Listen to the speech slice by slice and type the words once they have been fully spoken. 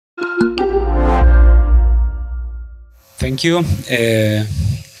Thank you.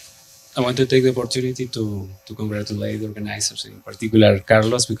 I want to take the opportunity to congratulate the organizers, in particular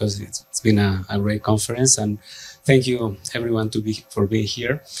Carlos, because it's been a great conference, and thank you everyone for being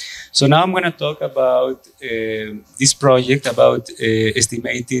here. So now I'm going to talk about this project about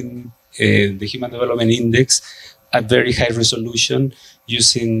estimating the Human Development Index at very high resolution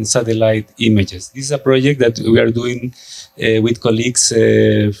using satellite images. This is a project that we are doing with colleagues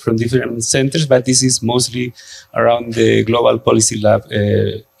from different centers, but this is mostly around the Global Policy Lab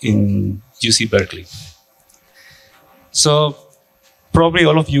in UC Berkeley. So probably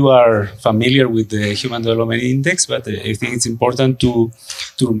all of you are familiar with the Human Development Index, but I think it's important to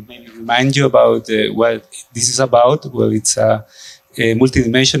maybe remind you about what this is about. Well, it's a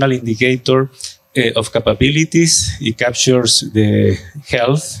multidimensional indicator of capabilities. It captures the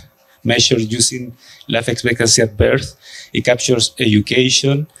health measured using life expectancy at birth. It captures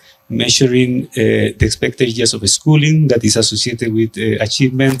education, measuring the expected years of schooling that is associated with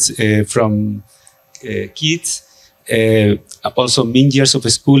achievements from kids. Also mean years of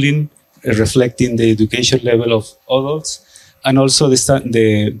schooling, reflecting the education level of adults, and also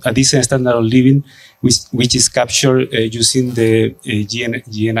a decent standard of living, which is captured using the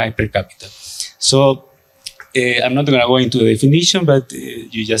GNI per capita. So I'm not going to go into the definition, but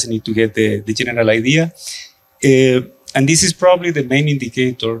you just need to get the general idea. And this is probably the main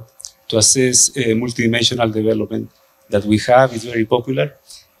indicator to assess multidimensional development that we have. It's very popular.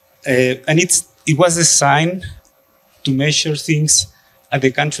 And it was designed to measure things at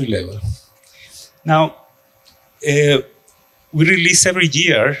the country level. Now, we release every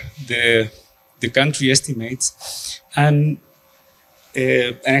year the country estimates, and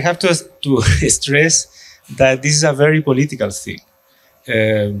I have to stress that this is a very political thing.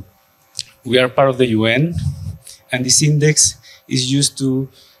 We are part of the UN, and this index is used to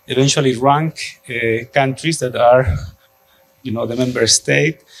eventually rank countries that are, the member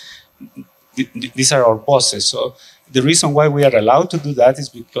state. These are our bosses. So the reason why we are allowed to do that is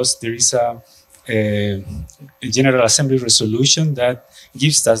because there is a General Assembly resolution that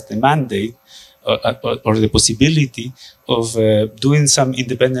gives us the mandate or the possibility of doing some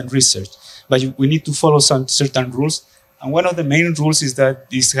independent research. But we need to follow some certain rules. And one of the main rules is that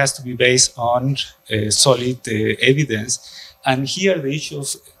this has to be based on solid evidence. And here the issue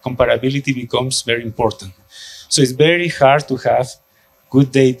of comparability becomes very important. So it's very hard to have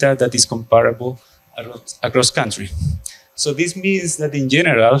good data that is comparable across country. So this means that in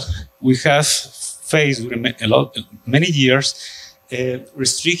general, we have faced many years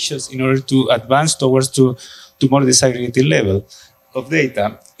restrictions in order to advance towards to more disaggregated level of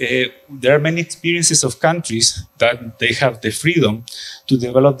data. There are many experiences of countries that they have the freedom to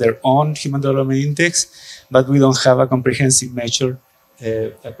develop their own Human Development Index, but we don't have a comprehensive measure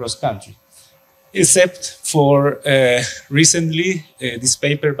across country. Except for recently, this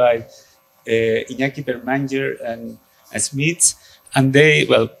paper by Iñaki Permanger and Smith, and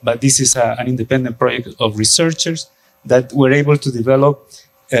but this is an independent project of researchers that were able to develop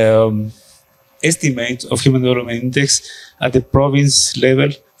estimates of Human Development Index at the province level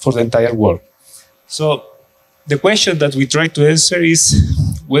for the entire world. So the question that we try to answer is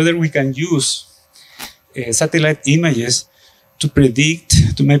whether we can use satellite images to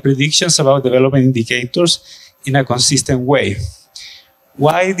make predictions about development indicators in a consistent way.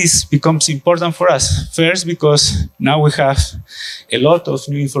 Why this becomes important for us? First, because now we have a lot of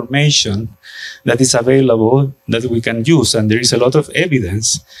new information that is available that we can use, and there is a lot of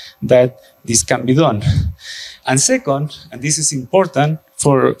evidence that this can be done. And second, and this is important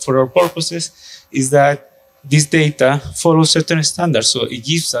for our purposes, is that this data follows certain standards. So it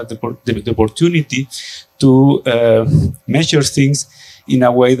gives us the opportunity to measure things in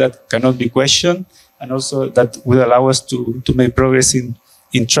a way that cannot be questioned, and also that will allow us to make progress in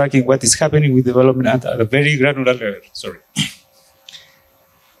tracking what is happening with development at a very granular level. Sorry.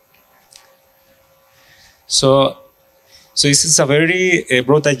 So this is a very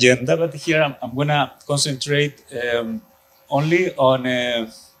broad agenda, but here I'm going to concentrate only on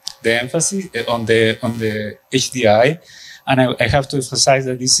the emphasis on the HDI, and I have to emphasize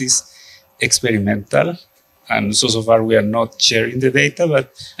that this is experimental, and so far we are not sharing the data,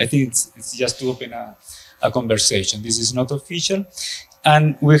 but I think it's just to open a conversation. This is not official,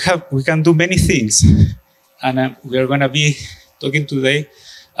 and we can do many things, and we are going to be talking today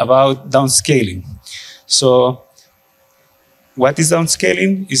about downscaling. So what is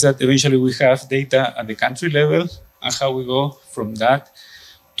downscaling is that eventually we have data at the country level, and how we go from that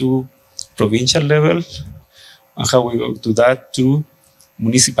to provincial level, and how we go to that to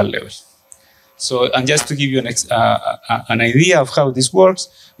municipal level. So, and just to give you an idea of how this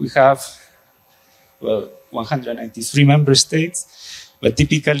works, we have well, 193 member states, but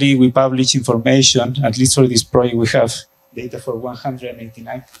typically we publish information, at least for this project, we have data for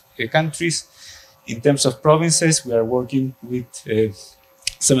 189 countries. In terms of provinces, we are working with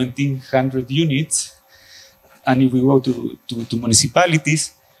 1,700 units. And if we go to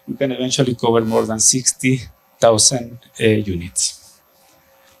municipalities, we can eventually cover more than 60,000 units.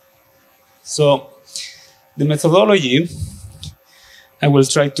 So the methodology, I will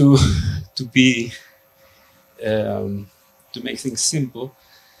try to make things simple,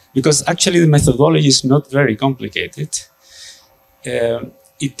 because actually the methodology is not very complicated.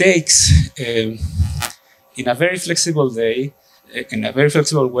 It takes, in a very flexible way,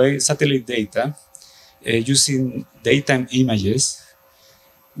 satellite data using daytime images.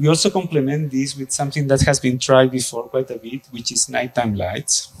 We also complement this with something that has been tried before quite a bit, which is nighttime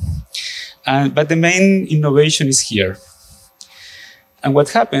lights. But the main innovation is here. And what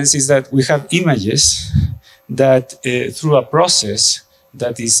happens is that we have images that, through a process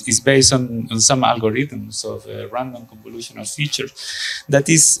that is based on some algorithms of random convolutional features, that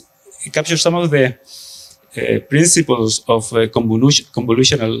captures some of the principles of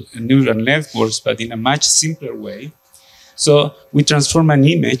convolutional neural networks, but in a much simpler way. So we transform an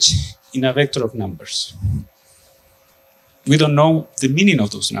image in a vector of numbers. We don't know the meaning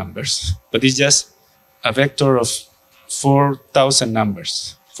of those numbers, but it's just a vector of 4,000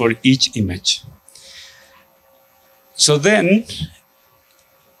 numbers for each image. So then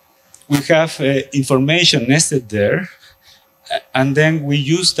we have information nested there, and then we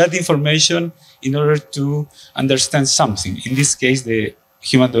use that information in order to understand something. In this case, the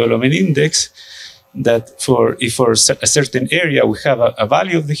Human Development Index, that if for a certain area we have a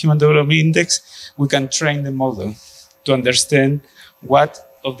value of the Human Development Index, we can train the model to understand what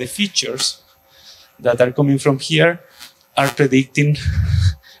of the features that are coming from here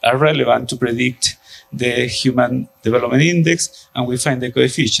are relevant to predict the Human Development Index, and we find the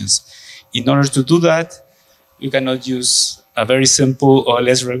coefficients. In order to do that, we cannot use a very simple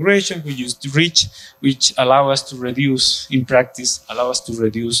OLS regression. We use REACH, which allow us to reduce, in practice,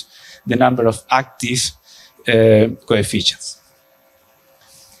 the number of active coefficients.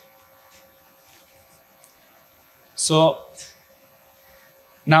 So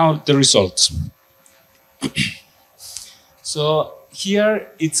now the results. So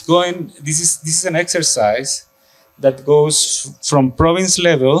here it's going, this is an exercise that goes from province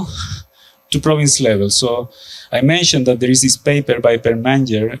level to province level. So I mentioned that there is this paper by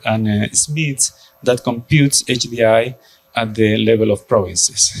Permanger and Smith that computes HDI at the level of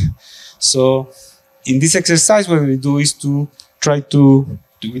provinces. So in this exercise, what we do is to try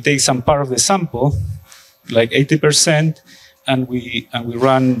we take some part of the sample, like 80%, and we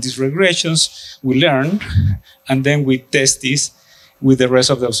run these regressions, we learn, and then we test this with the rest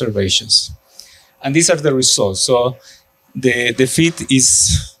of the observations. And these are the results. So the fit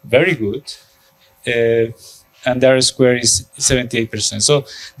is very good, and the R-square is 78%. So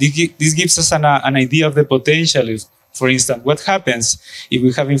this gives us an idea of the potential. If, for instance, what happens if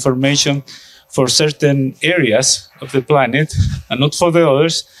we have information for certain areas of the planet and not for the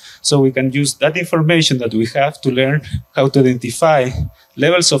others, so we can use that information that we have to learn how to identify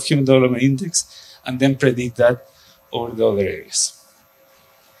levels of Human Development Index and then predict that over the other areas.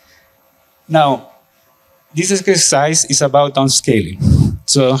 Now, this exercise is about downscaling.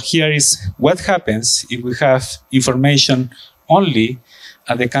 So here is what happens if we have information only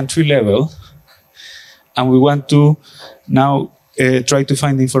at the country level, and we want to now try to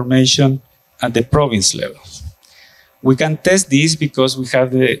find information at the province level. We can test this because we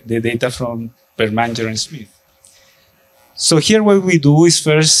have the data from Permanger and Smith. So here what we do is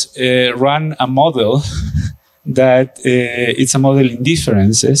first run a model that it's a model in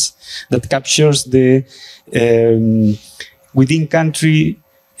differences that captures the within country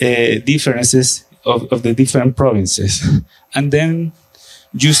differences of the different provinces. And then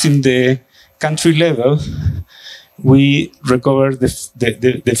using the country level, we recover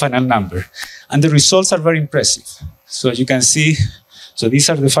the final number. And the results are very impressive. So you can see, so these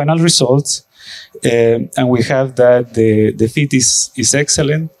are the final results. And we have that the fit is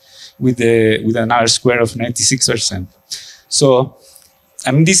excellent with an R-square of 96%. So,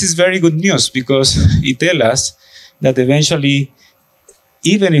 I mean, this is very good news because it tells us that eventually,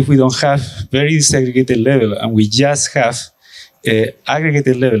 even if we don't have very disaggregated level and we just have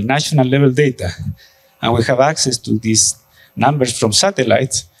aggregated level, national level data, and we have access to these numbers from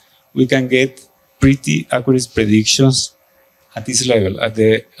satellites, we can get pretty accurate predictions at this level, at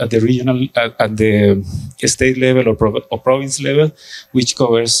the regional, at the state level or province level, which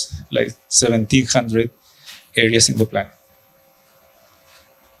covers like 1,700 areas in the planet.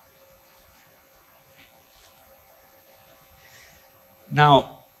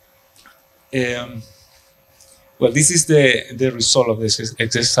 Now, well, this is the result of this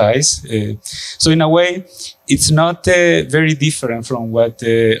exercise. So in a way, it's not very different from what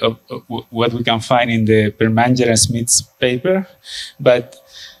we can find in the Permanger and Smith's paper, but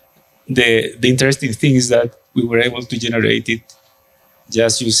the interesting thing is that we were able to generate it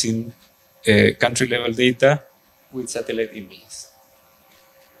just using country-level data with satellite images.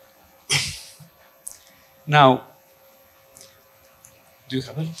 Now, do you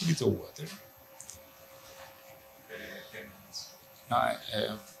have a little bit of water? No,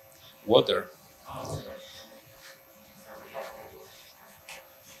 water.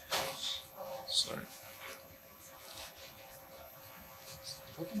 Sorry.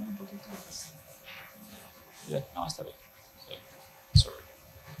 Yeah, no, está bien. Sorry.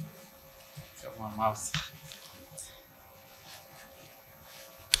 Got my mouth.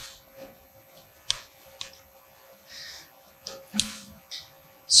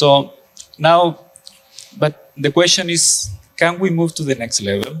 So now, but the question is, can we move to the next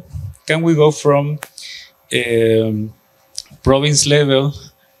level? Can we go from province level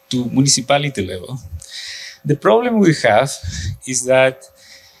to municipality level? The problem we have is that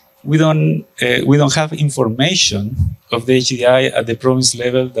we don't have information of the HDI at the province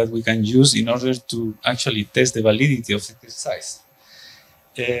level that we can use in order to actually test the validity of the exercise.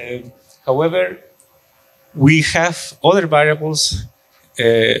 However, we have other variables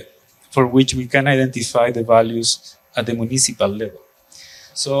for which we can identify the values at the municipal level.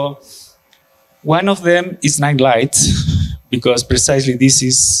 So one of them is night lights, because precisely this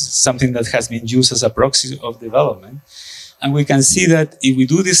is something that has been used as a proxy of development. And we can see that if we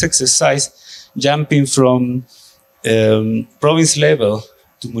do this exercise, jumping from province level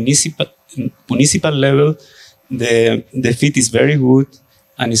to municipal level, the fit is very good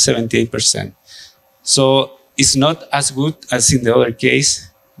and is 78%. So it's not as good as in the other case,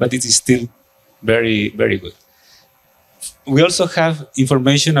 but it is still very, very good. We also have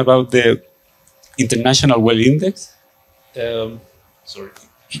information about the International Well Index. Sorry.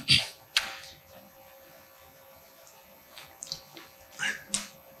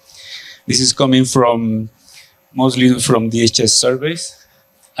 This is coming from mostly from DHS surveys.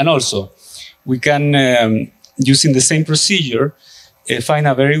 And also, we can, using the same procedure, find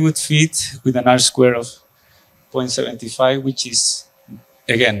a very good fit with an R-square of 0.75, which is,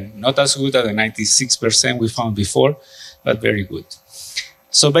 again, not as good as the 96% we found before, but very good.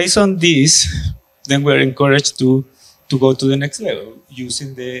 So based on this, then we're encouraged to go to the next level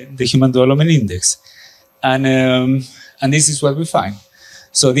using the Human Development Index. And this is what we find.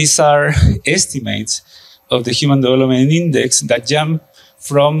 So these are estimates of the Human Development Index that jump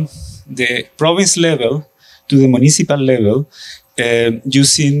from the province level to the municipal level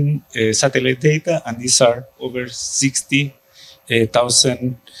using satellite data, and these are over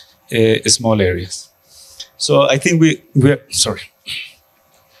 60,000 small areas. So I think we're sorry.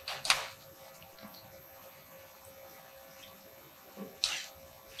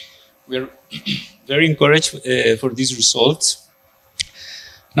 We're very encouraged for these results.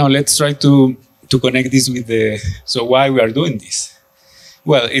 Now let's try to connect this with so why we are doing this.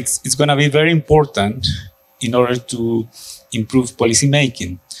 Well, it's going to be very important in order to improve policy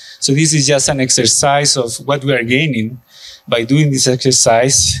making. So this is just an exercise of what we are gaining by doing this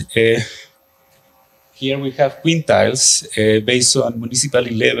exercise. Here we have quintiles based on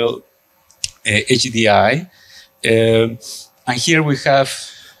municipality level HDI. And here we have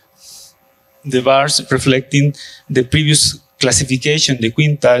the bars reflecting the previous classification, the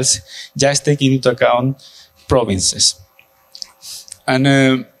quintiles, just taking into account provinces.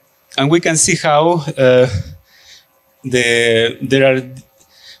 And we can see how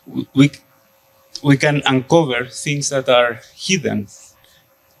we can uncover things that are hidden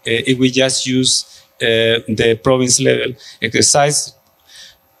if we just use the province level exercise.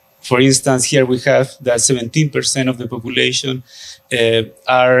 For instance, here we have that 17% of the population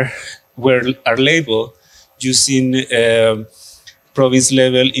are labeled using province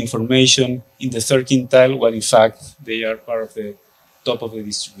level information in the third quintile, while in fact they are part of the top of the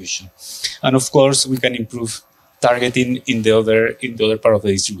distribution. And of course, we can improve targeting in the other part of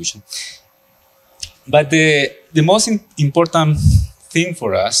the distribution. But the most important thing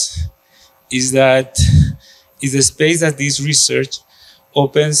for us is that is the space that this research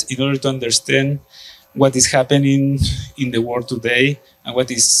opens in order to understand what is happening in the world today and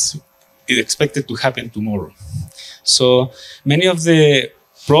what is expected to happen tomorrow. So many of the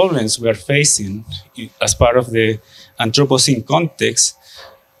problems we are facing as part of the Anthropocene context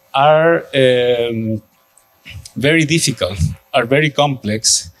are very difficult, are very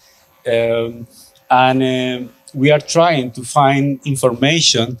complex, and we are trying to find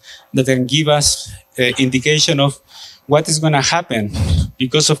information that can give us indication of what is going to happen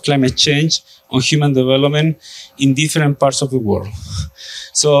because of climate change on human development in different parts of the world.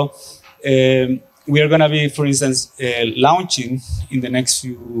 So we are going to be, for instance, launching in the next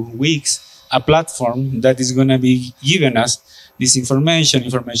few weeks a platform that is going to be giving us this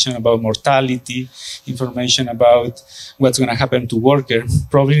information about mortality, information about what's going to happen to workers.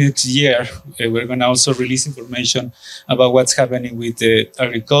 Probably next year, we're going to also release information about what's happening with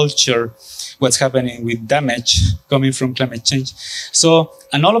agriculture, what's happening with damage coming from climate change. So,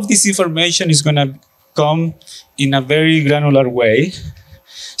 and all of this information is going to come in a very granular way.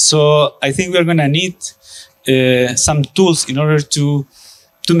 So I think we're going to need some tools in order to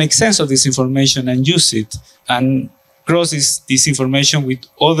make sense of this information and use it and cross this information with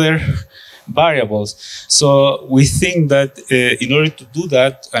other variables. So we think that in order to do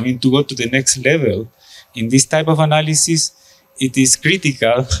that, I mean, to go to the next level in this type of analysis, it is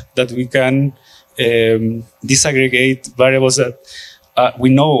critical that we can disaggregate variables that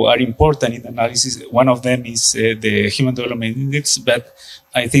we know are important in analysis. One of them is the Human Development Index, but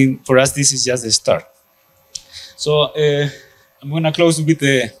I think for us this is just the start. So I'm going to close with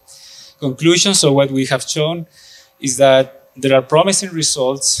the conclusion. So what we have shown is that there are promising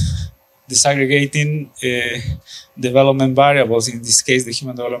results disaggregating development variables, in this case the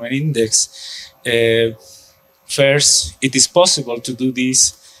Human Development Index. First, it is possible to do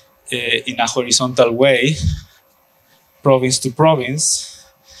this in a horizontal way, province to province.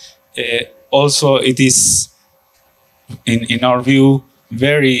 Also, it is, in our view,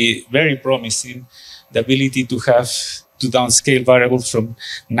 very, very promising, the ability to downscale variables from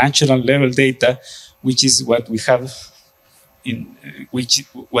national level data, which is what we have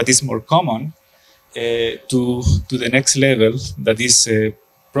what is more common, to the next level, that is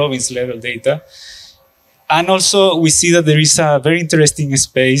province level data. And also we see that there is a very interesting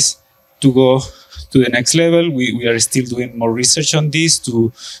space to go to the next level. We are still doing more research on this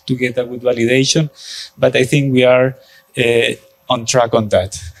to get a good validation, but I think we are on track on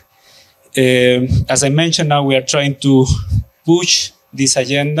that. As I mentioned, now we are trying to push this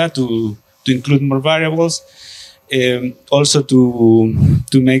agenda to include more variables, also to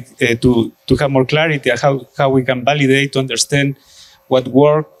have more clarity on how we can validate, to understand what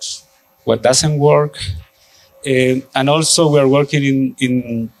works, what doesn't work, and also we are working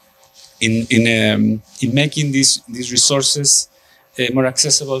in making these resources more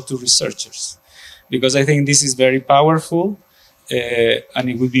accessible to researchers, because I think this is very powerful, and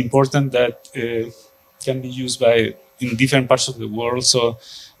it would be important that can be used in different parts of the world. So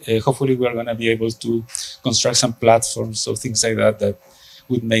hopefully we are going to be able to construct some platforms or things like that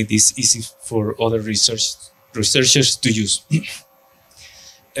would make this easy for other researchers to use.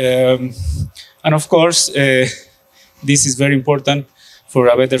 And of course, this is very important for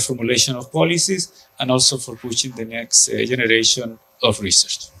a better formulation of policies and also for pushing the next generation of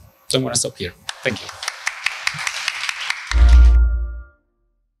research. So I'm going to stop here. Thank you.